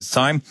It's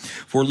time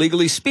for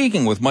Legally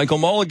Speaking with Michael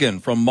Mulligan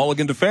from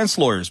Mulligan Defense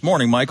Lawyers.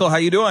 Morning, Michael. How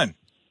you doing?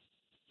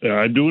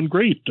 I'm doing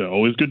great.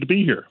 Always good to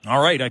be here.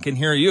 All right. I can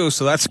hear you,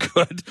 so that's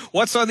good.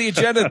 What's on the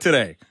agenda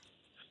today?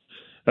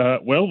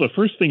 Well, the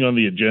first thing on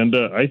the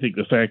agenda, I think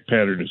the fact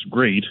pattern is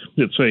great.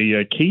 It's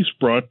a case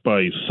brought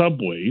by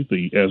Subway,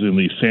 as in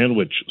the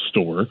sandwich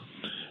store,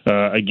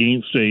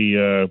 against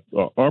a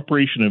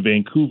operation in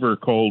Vancouver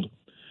called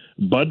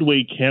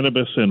Budway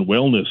Cannabis and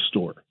Wellness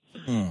Store.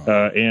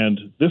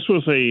 And this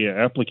was a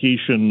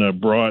application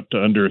brought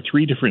under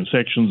 3 different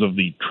sections of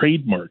the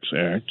Trademarks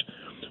Act,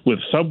 with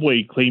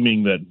Subway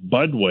claiming that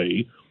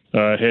Budway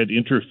had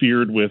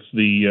interfered with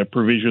the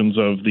provisions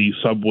of the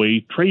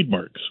Subway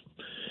trademarks.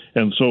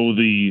 And so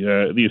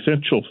the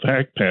essential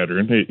fact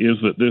pattern is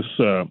that this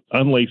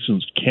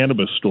unlicensed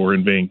cannabis store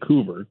in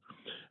Vancouver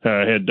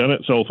had done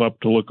itself up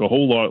to look a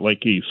whole lot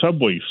like a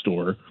Subway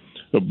store,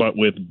 but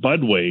with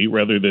Budway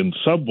rather than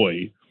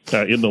Subway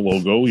in the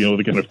logo,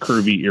 the kind of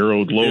curvy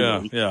arrowed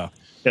logo. Yeah.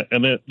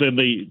 And then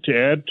they, to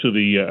add to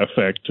the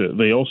effect,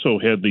 they also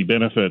had the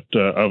benefit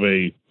of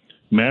a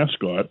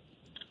mascot.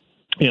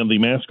 And the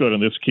mascot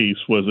in this case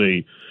was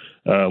a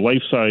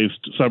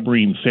life-sized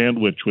submarine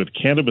sandwich with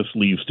cannabis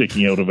leaves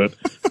sticking out of it,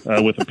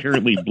 with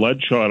apparently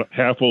bloodshot,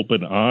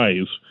 half-open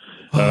eyes,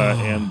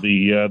 and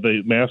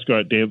the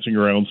mascot dancing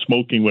around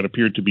smoking what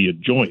appeared to be a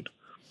joint.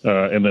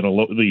 And then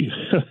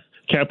the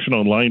caption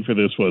online for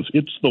this was,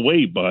 "It's the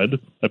way, bud,"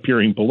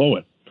 appearing below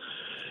it.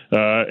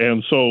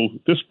 And so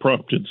this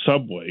prompted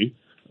Subway,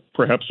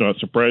 perhaps not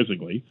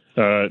surprisingly,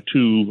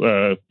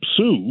 to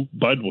sue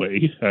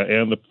Budway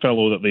and the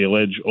fellow that they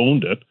allege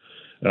owned it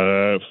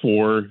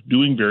for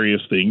doing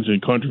various things in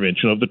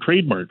contravention of the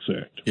Trademarks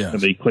Act. Yes.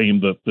 And they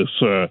claimed that this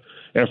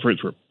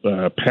efforts were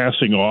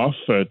passing off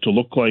to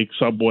look like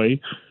Subway,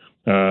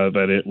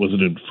 that it was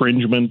an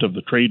infringement of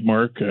the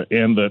trademark,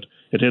 and that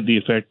it had the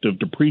effect of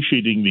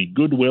depreciating the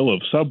goodwill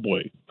of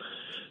Subway.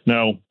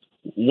 Now,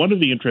 one of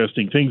the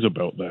interesting things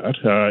about that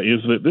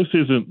is that this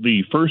isn't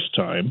the first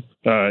time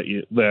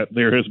that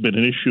there has been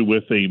an issue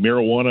with a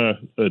marijuana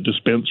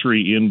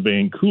dispensary in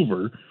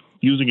Vancouver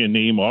using a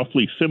name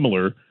awfully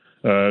similar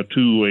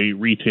to a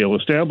retail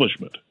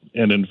establishment.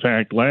 And in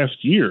fact,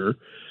 last year,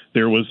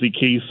 there was the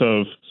case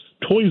of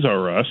Toys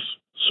R Us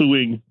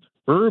suing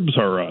Herbs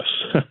R Us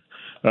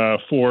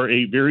for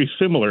a very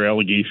similar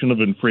allegation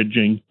of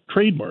infringing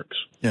trademarks.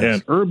 Yes.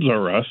 And Herbs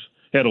R Us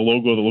had a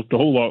logo that looked a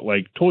whole lot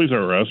like Toys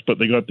R Us, but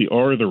they got the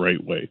R the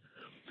right way.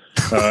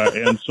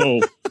 And so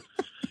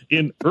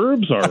in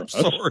Herbs R Us,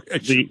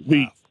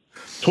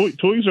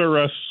 Toys R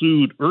Us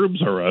sued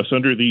Herbs R Us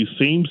under these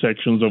same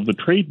sections of the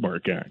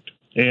Trademark Act.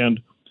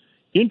 And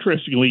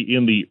interestingly,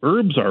 in the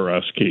Herbs R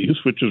Us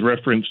case, which is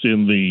referenced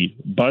in the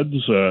Bud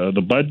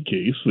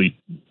case, the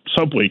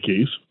Subway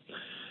case,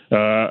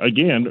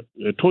 again,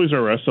 Toys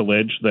R Us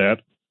alleged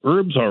that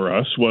Herbs R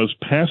Us was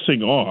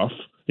passing off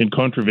in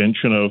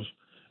contravention of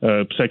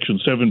Section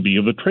 7B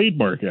of the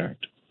Trademark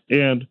Act.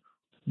 And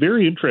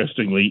very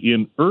interestingly,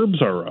 in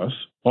Herbs R Us,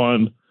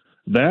 on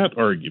that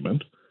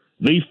argument,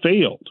 they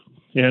failed.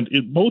 And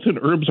both in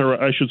Herbs R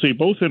Us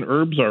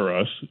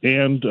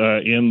and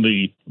in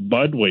the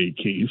Budway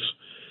case,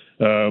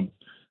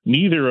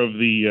 neither of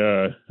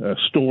the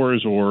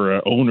stores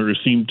or owners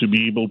seemed to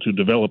be able to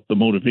develop the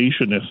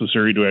motivation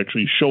necessary to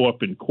actually show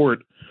up in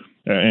court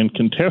and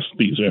contest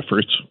these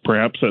efforts.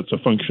 Perhaps that's a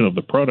function of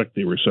the product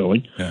they were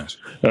selling. Yes.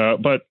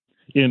 But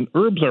in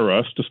Herbs R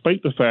Us,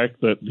 despite the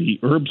fact that the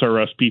Herbs R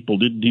Us people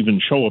didn't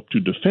even show up to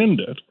defend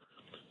it,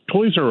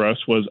 Toys R Us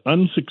was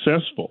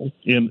unsuccessful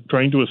in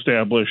trying to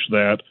establish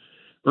that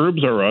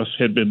Herbs R Us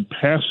had been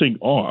passing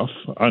off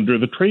under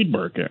the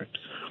Trademark Act.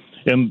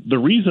 And the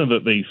reason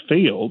that they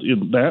failed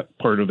in that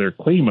part of their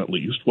claim, at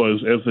least,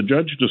 was, as the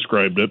judge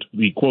described it,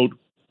 the, quote,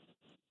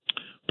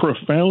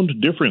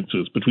 profound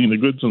differences between the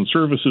goods and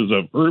services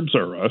of Herbs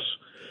R Us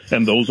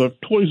and those of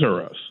Toys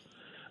R Us,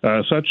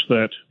 such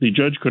that the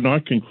judge could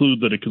not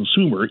conclude that a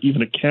consumer,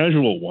 even a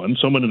casual one,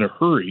 someone in a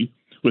hurry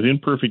with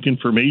imperfect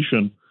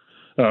information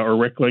or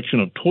recollection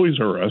of Toys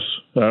R Us,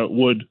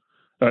 would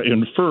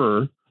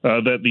infer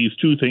that these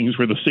two things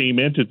were the same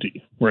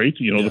entity, right?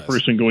 Yes. The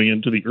person going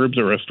into the Herbs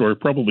R Us store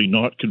probably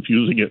not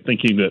confusing it,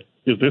 thinking that,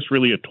 is this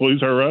really a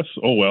Toys R Us?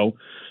 Oh, well,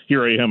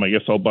 here I am. I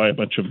guess I'll buy a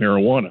bunch of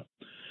marijuana.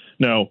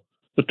 Now,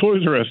 the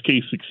Toys R Us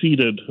case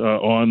succeeded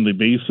on the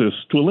basis,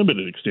 to a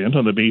limited extent,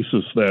 on the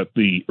basis that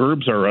the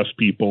Herbs R Us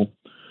people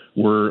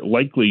were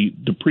likely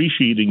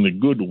depreciating the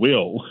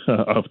goodwill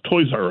of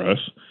Toys R Us,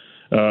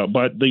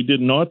 but they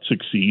did not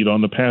succeed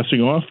on the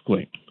passing off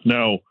claim.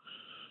 Now,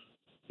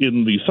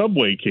 in the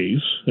Subway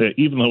case,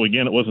 even though,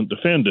 again, it wasn't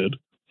defended,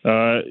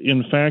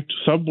 in fact,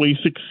 Subway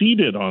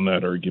succeeded on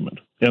that argument.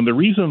 And the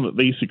reason that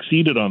they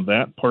succeeded on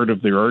that part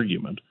of their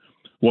argument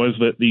was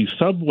that the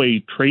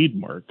Subway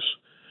trademarks,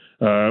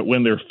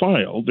 when they're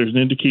filed, there's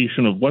an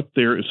indication of what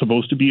they're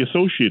supposed to be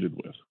associated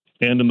with.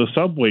 And in the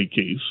Subway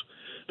case,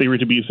 they were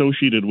to be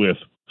associated with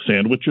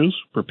sandwiches,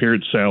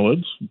 prepared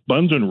salads,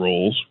 buns and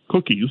rolls,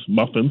 cookies,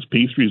 muffins,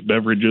 pastries,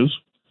 beverages,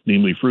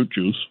 namely fruit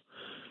juice,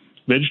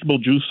 vegetable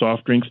juice,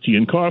 soft drinks, tea,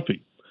 and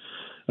coffee.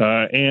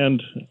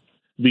 And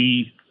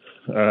the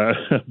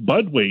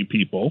Budway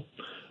people,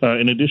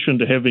 in addition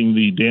to having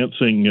the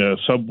dancing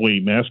Subway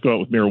mascot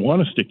with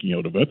marijuana sticking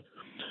out of it,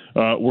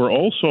 were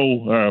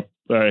also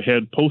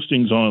had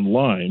postings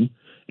online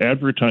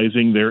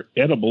advertising their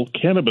edible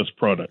cannabis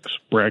products,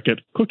 bracket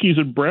cookies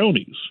and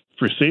brownies,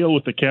 for sale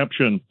with the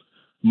caption,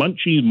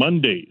 Munchie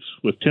Mondays,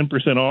 with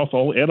 10% off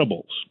all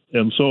edibles.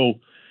 And so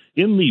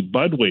in the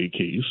Budway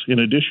case, in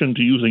addition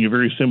to using a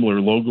very similar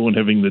logo and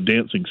having the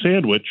dancing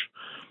sandwich,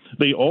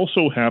 they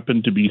also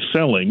happen to be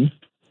selling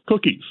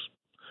cookies.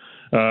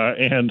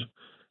 And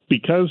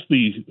because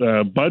the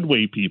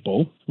Budway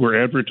people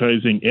were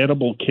advertising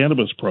edible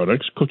cannabis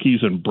products,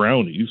 cookies and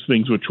brownies,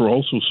 things which were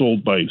also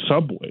sold by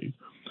Subway,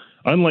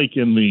 unlike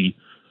in the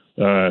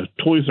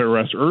Toys R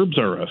Us, Herbs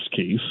R Us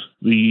case,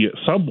 the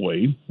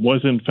Subway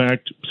was in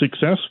fact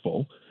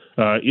successful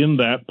in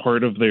that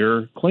part of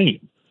their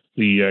claim.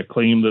 The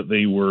claim that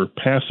they were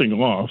passing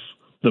off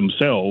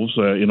themselves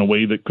in a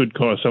way that could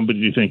cause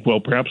somebody to think, well,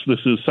 perhaps this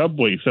is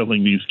Subway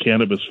selling these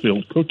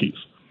cannabis-filled cookies.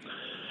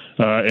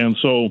 And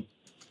so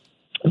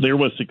there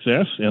was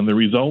success, and the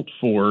result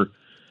for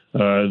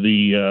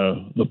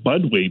the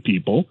Budway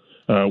people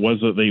was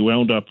that they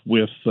wound up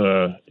with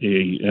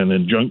an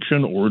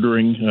injunction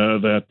ordering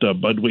that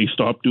Budway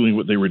stop doing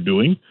what they were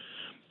doing,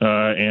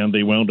 and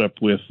they wound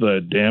up with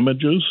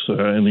damages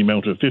in the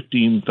amount of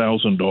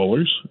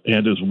 $15,000,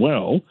 and as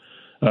well,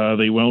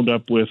 they wound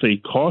up with a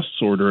costs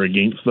order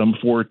against them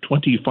for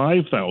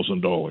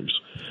 $25,000,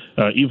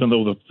 even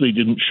though they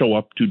didn't show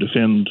up to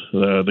defend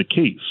the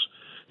case.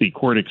 The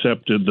court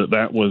accepted that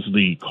that was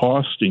the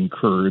cost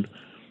incurred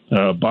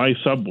by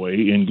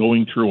Subway in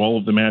going through all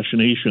of the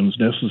machinations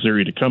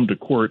necessary to come to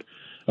court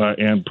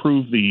and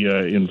prove the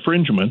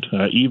infringement,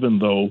 even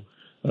though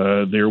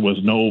there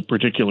was no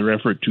particular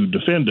effort to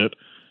defend it.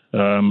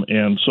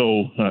 And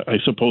so I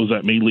suppose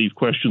that may leave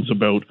questions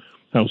about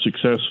how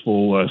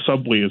successful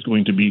Subway is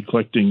going to be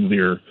collecting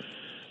their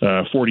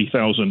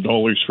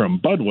 $40,000 from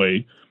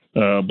Budway.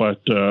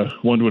 But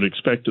one would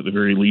expect at the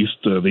very least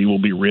they will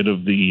be rid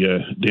of the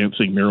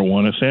dancing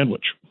marijuana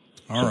sandwich.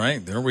 All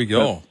right, there we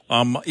go.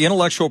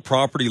 Intellectual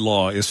property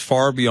law is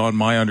far beyond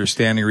my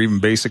understanding or even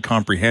basic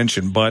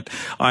comprehension, but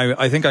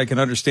I think I can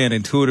understand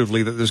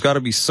intuitively that there's got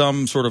to be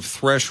some sort of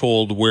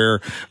threshold where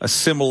a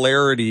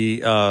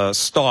similarity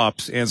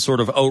stops and sort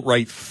of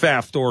outright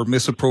theft or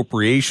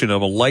misappropriation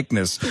of a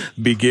likeness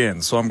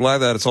begins. So I'm glad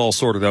that it's all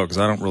sorted out because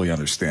I don't really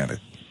understand it.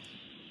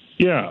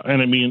 Yeah,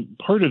 and I mean,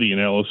 part of the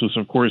analysis,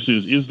 of course,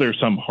 is there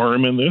some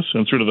harm in this?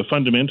 And sort of the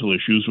fundamental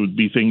issues would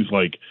be things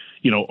like,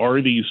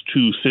 are these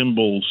two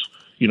symbols,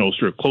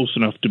 sort of close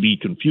enough to be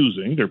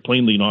confusing? They're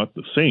plainly not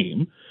the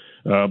same,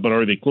 but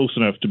are they close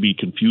enough to be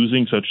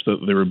confusing such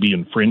that there would be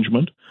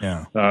infringement?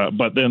 Yeah.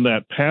 But then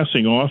that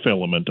passing off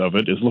element of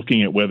it is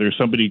looking at whether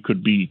somebody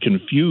could be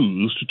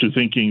confused to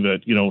thinking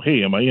that,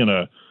 hey, am I in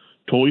a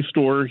toy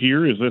store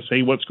here? Is this,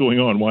 hey, what's going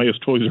on? Why is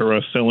Toys R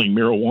Us selling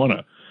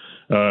marijuana?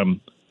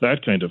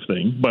 That kind of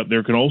thing. But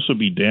there can also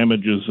be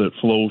damages that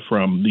flow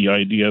from the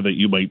idea that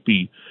you might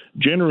be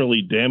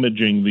generally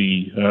damaging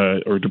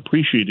or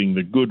depreciating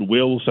the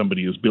goodwill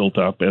somebody has built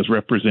up as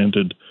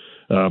represented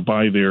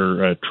by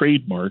their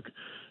trademark.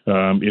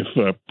 If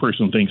a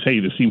person thinks, hey,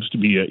 this seems to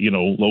be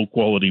low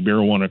quality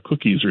marijuana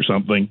cookies or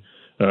something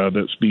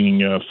that's being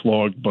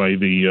flogged by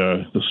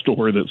the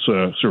store that's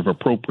sort of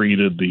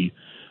appropriated the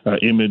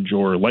image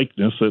or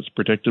likeness that's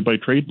protected by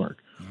trademark.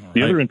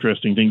 The other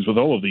interesting things with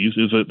all of these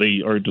is that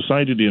they are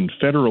decided in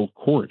federal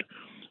court.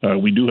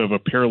 We do have a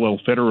parallel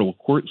federal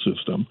court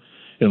system,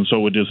 and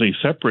so it is a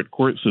separate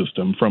court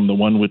system from the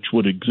one which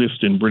would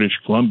exist in British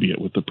Columbia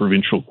with the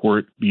provincial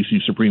court,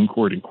 BC Supreme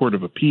Court, and Court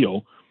of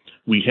Appeal.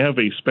 We have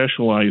a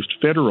specialized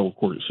federal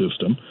court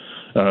system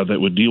that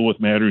would deal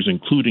with matters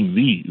including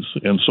these,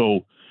 and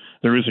so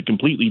there is a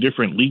completely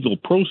different legal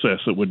process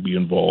that would be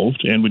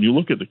involved. And when you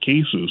look at the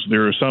cases,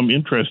 there are some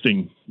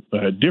interesting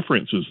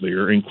differences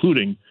there,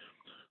 including,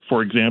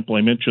 for example,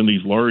 I mentioned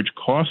these large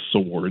costs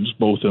awards,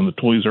 both in the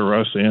Toys R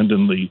Us and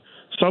in the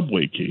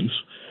Subway case.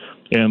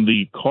 And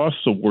the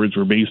costs awards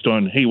were based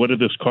on, hey, what did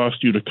this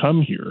cost you to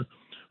come here?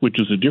 Which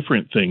is a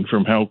different thing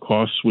from how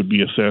costs would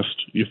be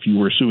assessed if you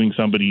were suing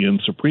somebody in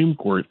Supreme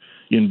Court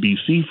in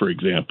BC, for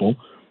example,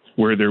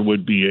 where there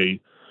would be a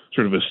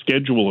sort of a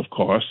schedule of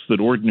costs that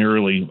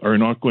ordinarily are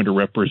not going to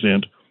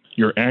represent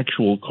your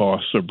actual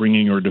costs of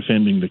bringing or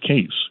defending the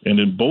case. And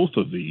in both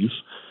of these,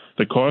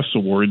 the cost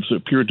awards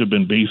appear to have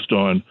been based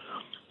on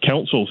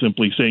counsel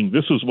simply saying,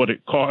 this is what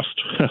it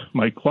cost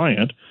my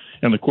client,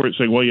 and the court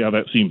saying, well, yeah,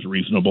 that seems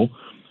reasonable.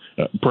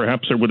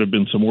 Perhaps there would have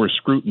been some more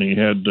scrutiny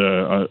had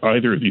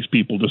either of these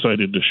people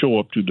decided to show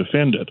up to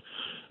defend it.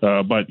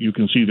 But you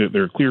can see that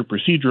there are clear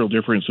procedural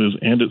differences,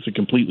 and it's a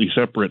completely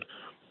separate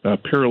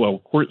parallel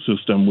court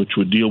system which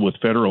would deal with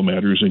federal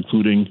matters,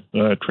 including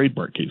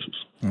trademark cases.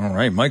 All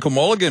right. Michael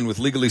Mulligan with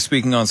Legally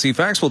Speaking on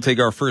CFAX. We'll take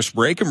our first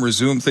break and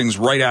resume things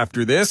right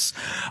after this.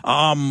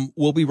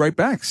 We'll be right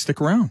back. Stick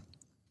around.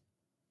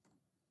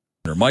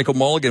 Michael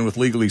Mulligan with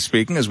Legally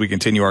Speaking as we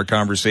continue our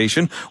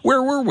conversation.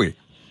 Where were we?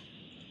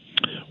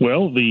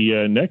 Well,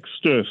 the next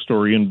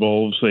story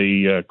involves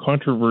a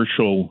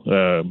controversial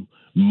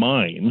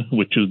mine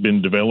which has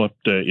been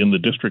developed in the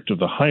district of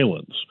the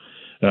Highlands.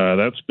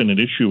 That's been an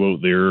issue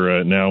out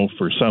there now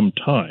for some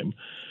time.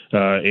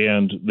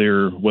 And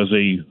there was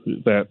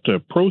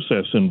that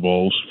process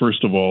involves,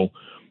 first of all,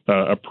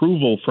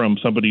 approval from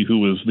somebody who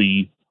was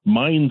the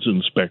mines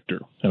inspector.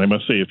 And I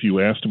must say, if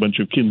you asked a bunch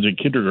of kids in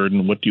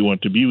kindergarten, what do you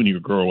want to be when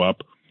you grow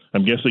up?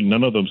 I'm guessing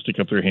none of them stick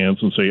up their hands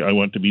and say, I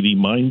want to be the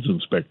mines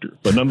inspector.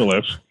 But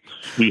nonetheless,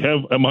 we have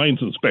a mines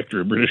inspector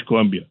in British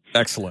Columbia.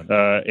 Excellent.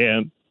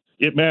 And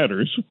it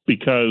matters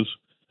because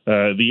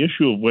the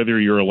issue of whether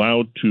you're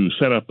allowed to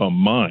set up a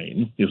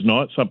mine is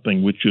not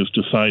something which is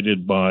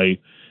decided by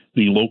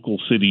the local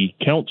city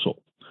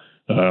council.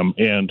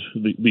 And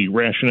the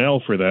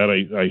rationale for that,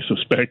 I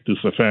suspect, is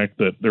the fact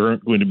that there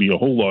aren't going to be a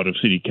whole lot of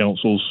city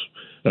councils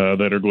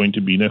that are going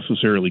to be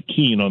necessarily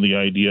keen on the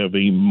idea of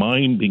a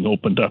mine being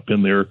opened up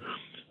in their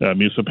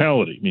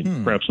municipality. I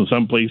mean, perhaps in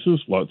some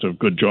places, lots of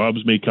good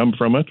jobs may come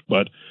from it,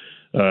 but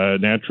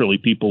naturally,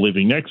 people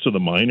living next to the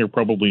mine are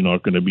probably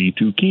not going to be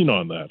too keen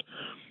on that.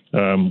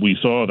 We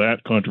saw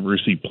that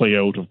controversy play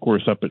out, of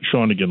course, up at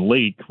Shawnigan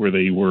Lake, where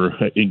they were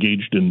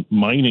engaged in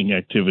mining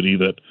activity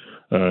that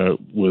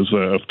was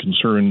of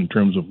concern in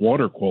terms of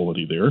water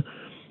quality there.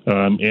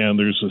 And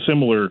there's a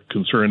similar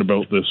concern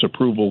about this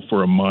approval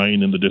for a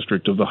mine in the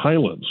district of the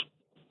Highlands.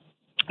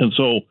 And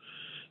so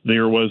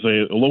there was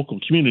a local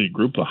community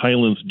group, the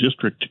Highlands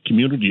District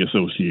Community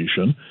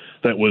Association,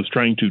 that was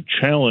trying to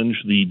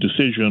challenge the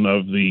decision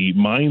of the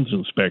mines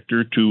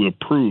inspector to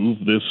approve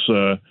this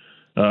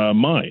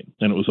mine.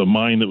 And it was a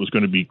mine that was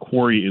going to be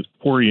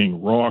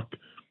quarrying rock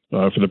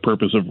for the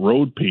purpose of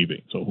road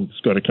paving. So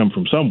it's got to come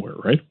from somewhere,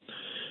 right?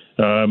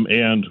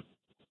 And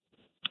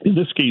in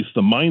this case,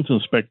 the mines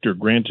inspector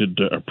granted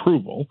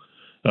approval,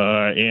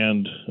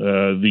 and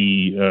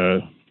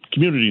the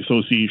community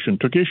association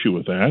took issue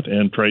with that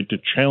and tried to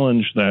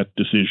challenge that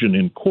decision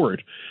in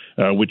court,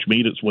 which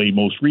made its way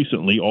most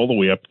recently all the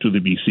way up to the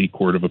BC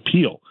Court of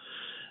Appeal.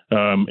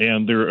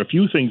 And there are a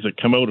few things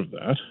that come out of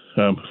that.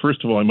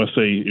 First of all, I must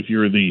say, if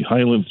you're the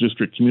Highlands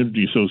District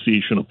Community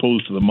Association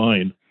opposed to the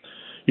mine,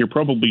 you're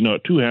probably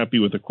not too happy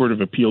with the Court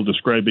of Appeal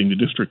describing the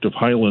District of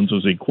Highlands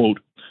as a, quote,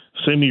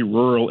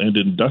 semi-rural and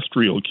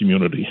industrial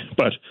community.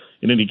 But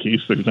in any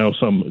case, there's now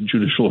some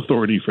judicial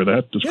authority for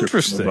that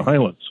description of the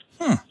Highlands.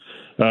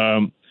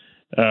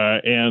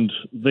 And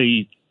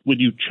when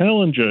you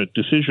challenge a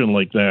decision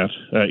like that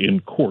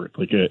in court,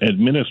 like an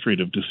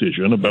administrative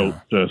decision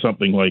about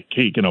something like,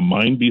 hey, can a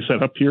mine be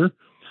set up here?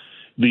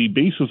 The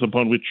basis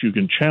upon which you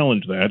can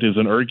challenge that is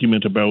an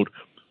argument about,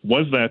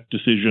 was that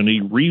decision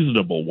a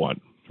reasonable one,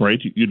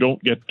 right? You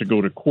don't get to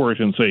go to court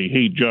and say,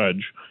 hey,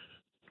 judge,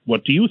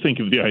 what do you think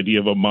of the idea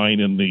of a mine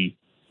in the,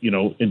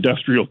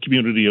 industrial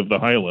community of the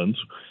Highlands?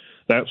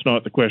 That's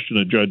not the question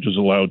a judge is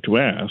allowed to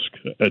ask.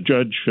 A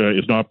judge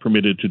is not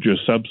permitted to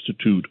just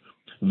substitute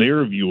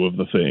their view of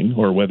the thing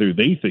or whether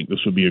they think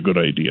this would be a good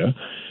idea.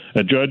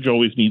 A judge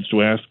always needs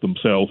to ask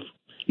themselves,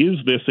 is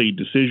this a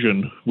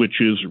decision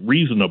which is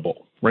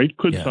reasonable, right?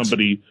 Could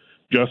somebody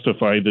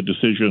justify the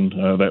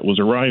decision that was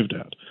arrived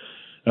at?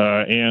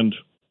 And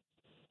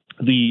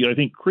the, I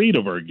think,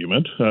 creative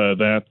argument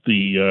that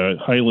the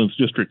Highlands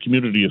District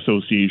Community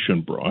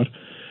Association brought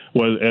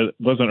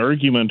was an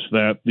argument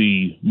that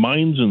the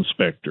mines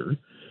inspector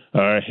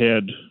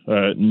had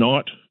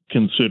not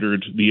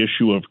considered the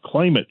issue of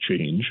climate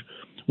change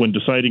when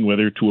deciding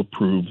whether to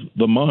approve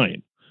the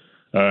mine.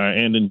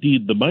 And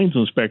indeed, the mines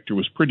inspector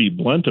was pretty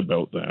blunt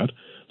about that.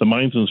 The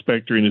mines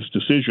inspector in his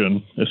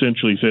decision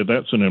essentially said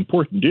that's an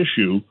important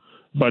issue,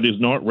 but is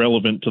not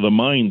relevant to the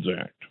Mines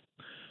Act.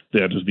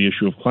 That is the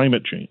issue of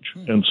climate change.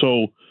 And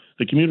so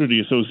the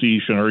community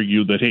association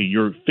argued that, hey,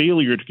 your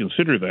failure to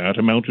consider that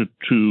amounted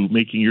to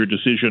making your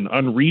decision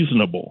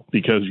unreasonable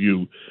because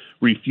you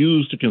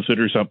refused to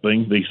consider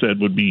something they said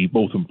would be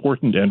both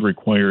important and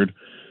required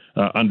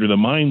under the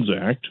Mines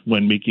Act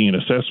when making an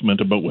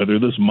assessment about whether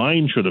this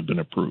mine should have been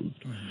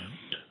approved.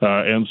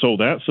 And so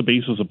that's the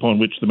basis upon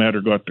which the matter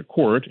got to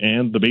court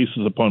and the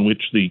basis upon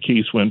which the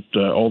case went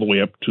all the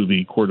way up to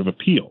the Court of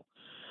Appeal.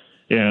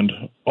 And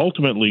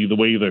ultimately, the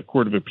way the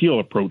Court of Appeal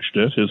approached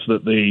it is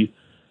that they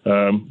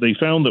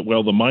found that,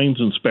 well, the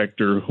mines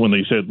inspector, when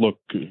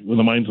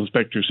the mines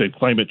inspector said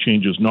climate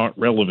change is not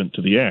relevant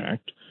to the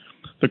Act,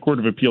 the Court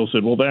of Appeal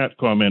said, well, that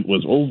comment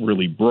was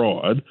overly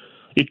broad.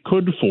 It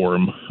could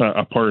form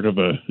a part of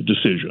a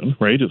decision,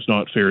 right? It's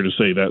not fair to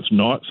say that's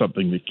not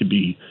something that could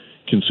be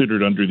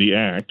considered under the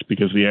Act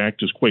because the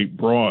Act is quite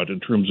broad in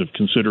terms of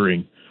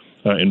considering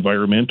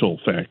environmental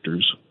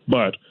factors.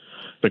 But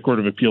the Court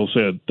of Appeal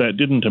said that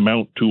didn't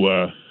amount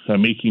to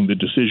making the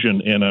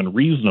decision an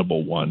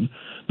unreasonable one.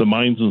 The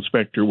mines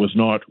inspector was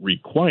not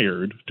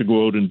required to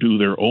go out and do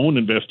their own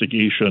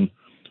investigation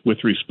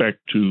with respect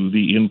to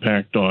the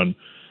impact on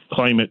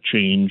climate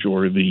change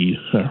or the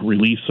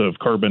release of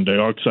carbon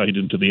dioxide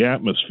into the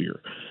atmosphere.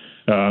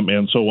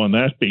 And so on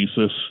that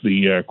basis,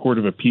 the Court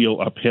of Appeal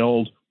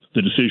upheld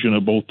the decision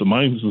of both the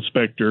mines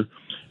inspector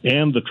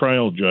and the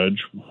trial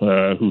judge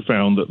who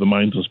found that the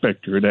mines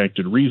inspector had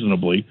acted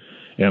reasonably,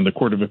 and the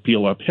Court of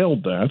Appeal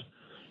upheld that.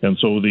 And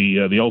so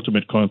the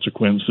ultimate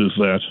consequence is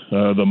that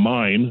the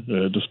mine,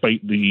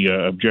 despite the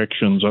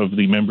objections of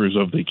the members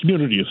of the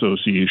community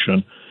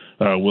association,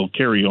 will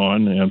carry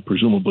on and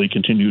presumably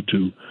continue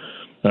to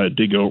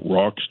dig out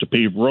rocks to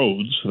pave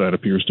roads. That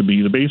appears to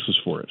be the basis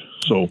for it.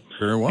 So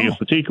Very well. I guess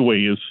the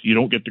takeaway is you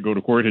don't get to go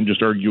to court and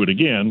just argue it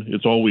again.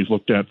 It's always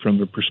looked at from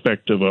the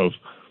perspective of,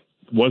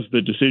 was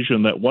the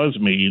decision that was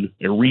made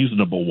a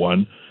reasonable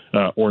one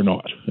or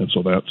not? And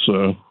so that's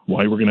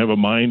why we're going to have a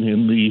mine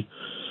in the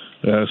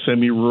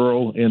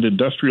semi-rural and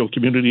industrial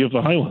community of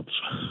the Highlands.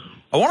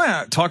 I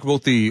want to talk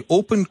about the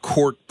open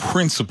court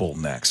principle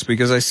next,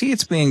 because I see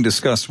it's being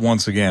discussed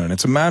once again, and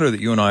it's a matter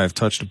that you and I have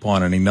touched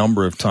upon any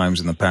number of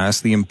times in the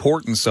past. The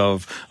importance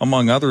of,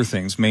 among other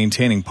things,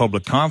 maintaining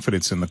public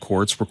confidence in the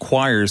courts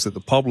requires that the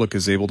public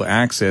is able to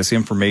access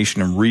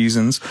information and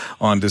reasons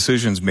on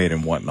decisions made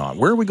and whatnot.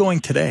 Where are we going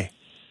today?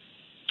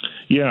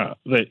 Yeah,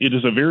 it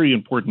is a very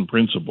important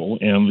principle,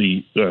 and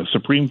the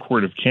Supreme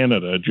Court of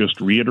Canada just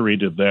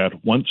reiterated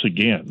that once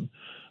again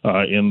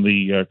in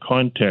the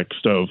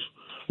context of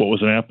what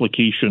was an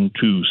application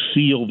to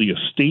seal the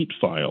estate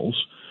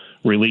files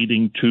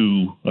relating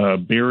to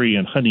Barry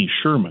and Honey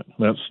Sherman.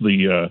 That's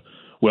the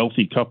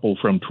wealthy couple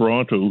from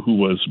Toronto who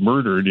was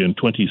murdered in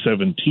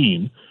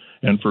 2017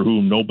 and for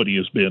whom nobody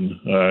has been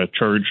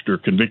charged or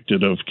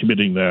convicted of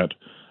committing that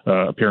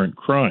apparent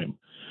crime.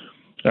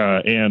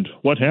 And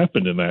what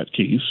happened in that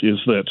case is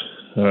that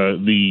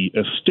the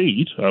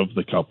estate of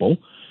the couple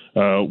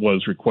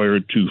was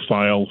required to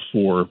file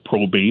for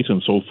probate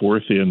and so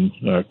forth in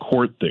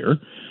court there.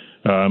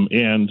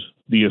 And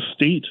the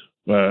estate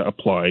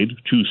applied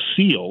to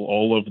seal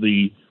all of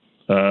the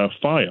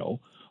file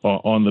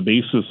on the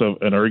basis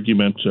of an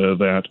argument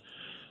that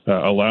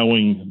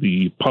allowing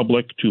the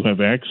public to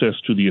have access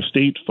to the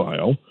estate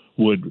file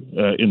would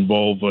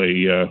involve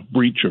a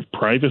breach of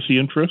privacy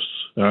interests,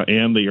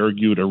 and they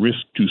argued a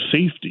risk to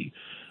safety,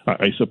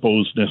 I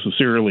suppose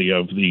necessarily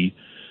of the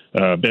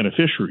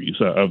beneficiaries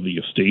of the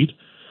estate.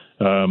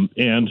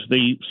 And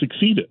they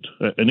succeeded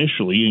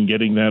initially in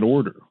getting that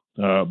order.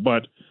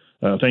 But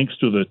thanks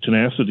to the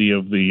tenacity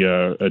of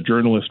a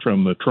journalist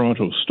from the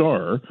Toronto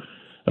Star,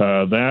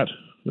 that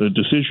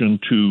decision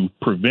to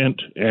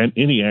prevent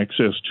any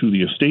access to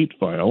the estate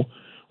file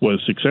was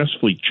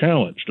successfully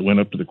challenged. It went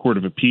up to the Court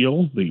of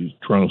Appeal. The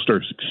Toronto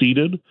Star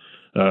succeeded,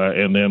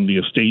 and then the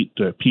estate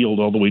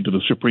appealed all the way to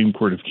the Supreme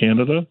Court of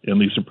Canada, and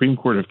the Supreme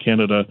Court of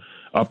Canada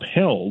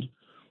upheld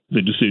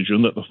the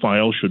decision that the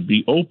file should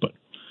be open.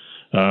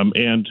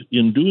 And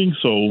in doing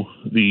so,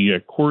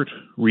 the court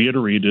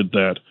reiterated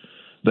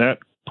that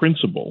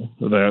principle,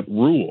 that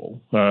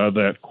rule,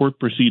 that court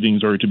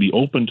proceedings are to be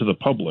open to the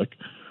public,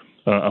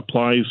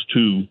 applies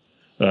to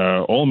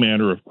all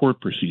manner of court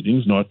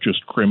proceedings, not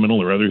just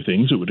criminal or other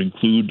things. It would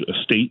include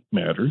estate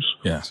matters.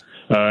 Yes.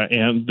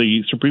 And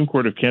the Supreme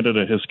Court of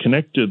Canada has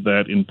connected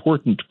that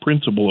important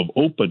principle of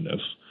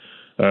openness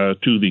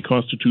to the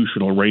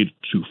constitutional right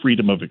to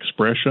freedom of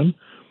expression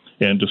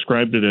and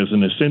described it as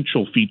an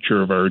essential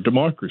feature of our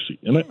democracy.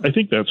 And I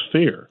think that's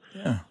fair.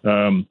 Yeah.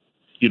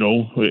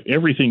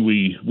 Everything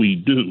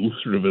we do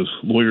sort of as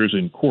lawyers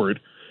in court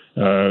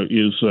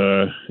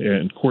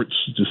and court's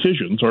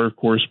decisions are, of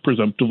course,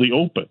 presumptively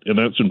open, and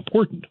that's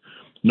important.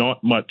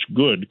 Not much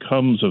good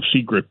comes of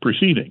secret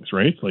proceedings,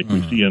 right? Like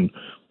we see in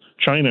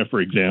China, for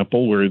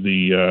example, where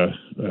the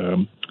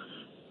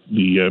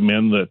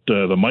men that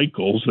the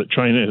Michaels that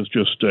China has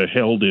just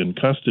held in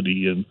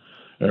custody in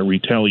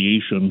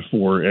retaliation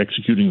for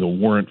executing the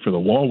warrant for the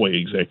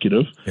Huawei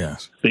executive.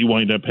 Yes. They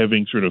wind up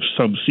having sort of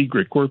some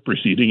secret court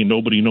proceeding, and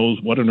nobody knows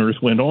what on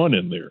earth went on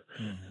in there.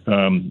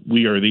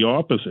 We are the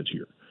opposite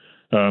here.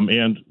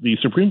 And the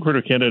Supreme Court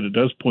of Canada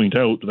does point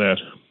out that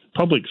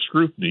public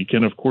scrutiny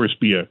can, of course,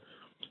 be a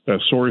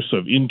source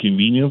of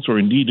inconvenience or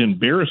indeed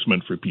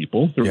embarrassment for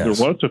people. There are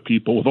lots of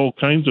people with all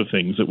kinds of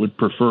things that would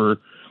prefer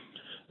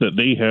that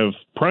they have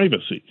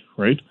privacy,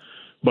 right?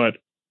 But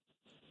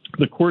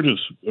the court has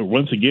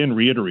once again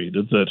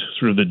reiterated that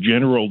sort of the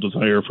general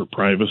desire for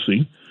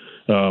privacy,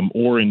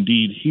 or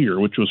indeed here,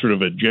 which was sort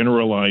of a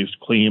generalized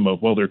claim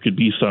of, well, there could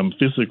be some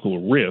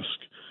physical risk,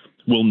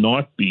 will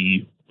not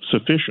be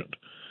sufficient.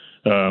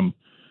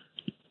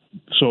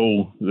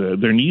 So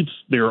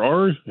there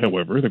are,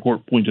 however, the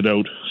court pointed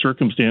out,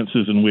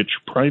 circumstances in which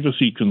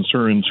privacy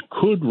concerns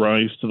could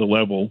rise to the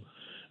level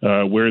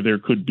where there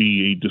could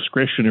be a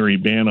discretionary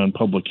ban on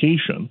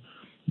publication.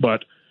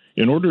 But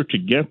in order to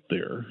get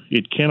there,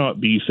 it cannot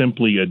be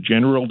simply a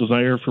general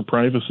desire for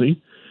privacy.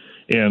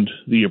 And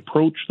the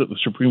approach that the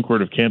Supreme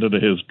Court of Canada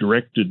has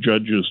directed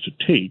judges to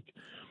take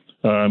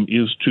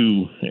is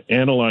to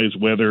analyze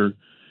whether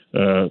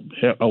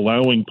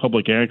allowing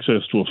public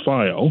access to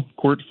a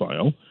court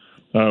file,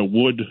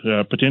 would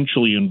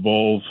potentially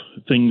involve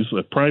things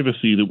like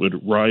privacy that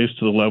would rise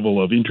to the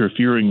level of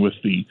interfering with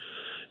the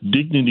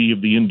dignity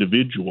of the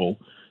individual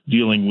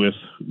dealing with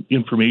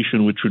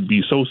information which would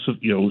be so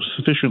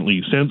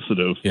sufficiently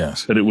sensitive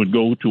that it would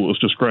go to what was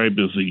described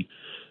as the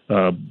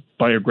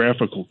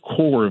biographical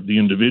core of the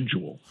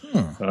individual.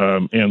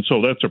 And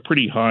so that's a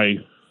pretty high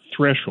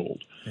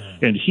threshold. Yeah.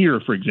 And here,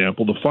 for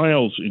example, the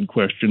files in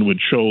question would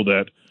show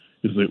that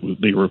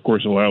they were, of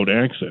course, allowed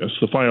access.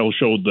 The files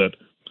showed that,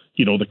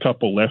 the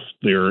couple left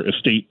their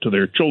estate to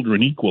their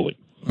children equally,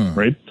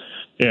 right?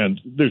 And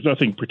there's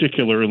nothing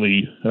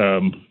particularly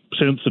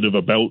sensitive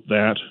about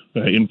that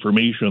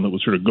information that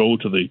would sort of go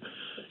to the,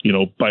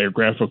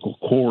 biographical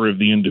core of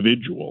the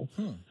individual.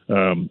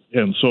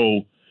 And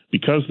so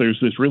because there's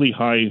this really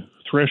high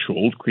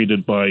threshold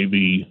created by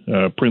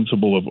the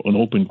principle of an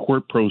open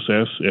court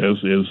process, as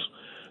is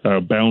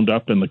bound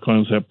up in the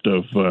concept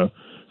of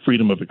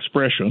freedom of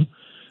expression,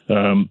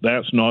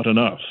 that's not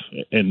enough,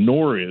 and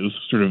nor is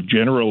sort of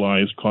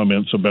generalized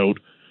comments about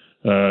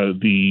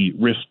the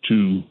risk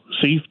to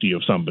safety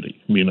of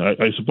somebody. I mean,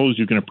 I suppose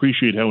you can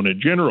appreciate how in a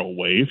general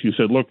way, if you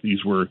said, look,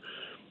 these were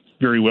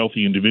very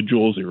wealthy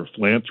individuals, they were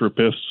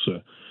philanthropists,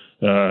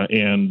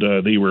 and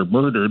they were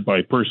murdered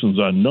by persons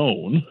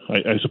unknown,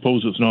 I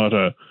suppose it's not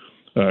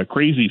a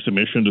crazy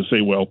submission to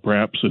say, well,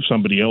 perhaps if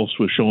somebody else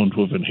was shown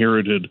to have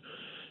inherited,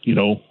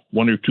 $1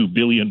 or $2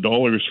 billion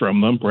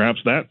from them,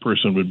 perhaps that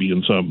person would be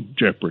in some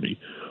jeopardy.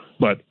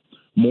 But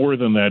more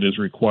than that is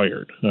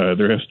required.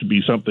 There has to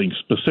be something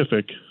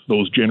specific.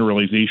 Those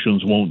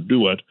generalizations won't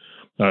do it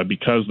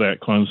because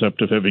that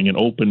concept of having an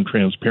open,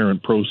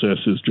 transparent process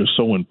is just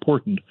so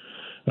important.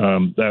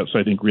 That's,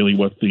 I think, really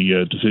what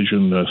the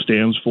decision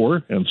stands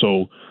for. And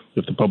so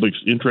if the public's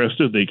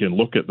interested, they can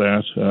look at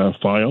that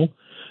file.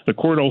 The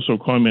court also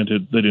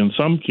commented that in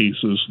some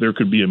cases there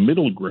could be a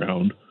middle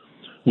ground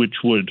which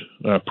would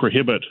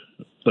prohibit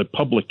the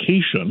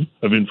publication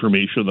of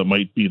information that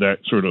might be that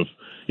sort of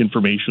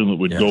information that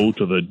would go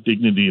to the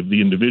dignity of the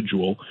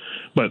individual,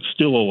 but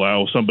still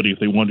allow somebody, if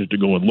they wanted to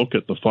go and look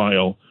at the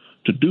file,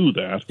 to do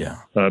that,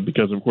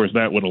 because, of course,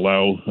 that would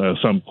allow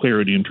some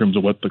clarity in terms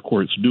of what the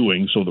court's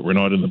doing so that we're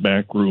not in the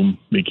back room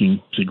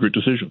making secret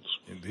decisions.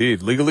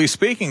 Indeed. Legally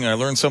speaking, I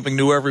learn something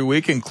new every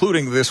week,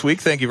 including this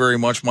week. Thank you very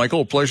much,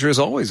 Michael. Pleasure as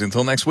always.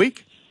 Until next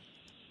week.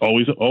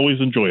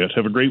 Always enjoy it.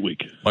 Have a great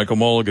week. Michael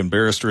Mulligan,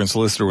 barrister and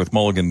solicitor with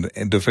Mulligan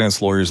and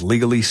Defense Lawyers,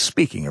 Legally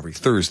Speaking, every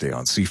Thursday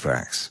on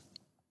CFAX.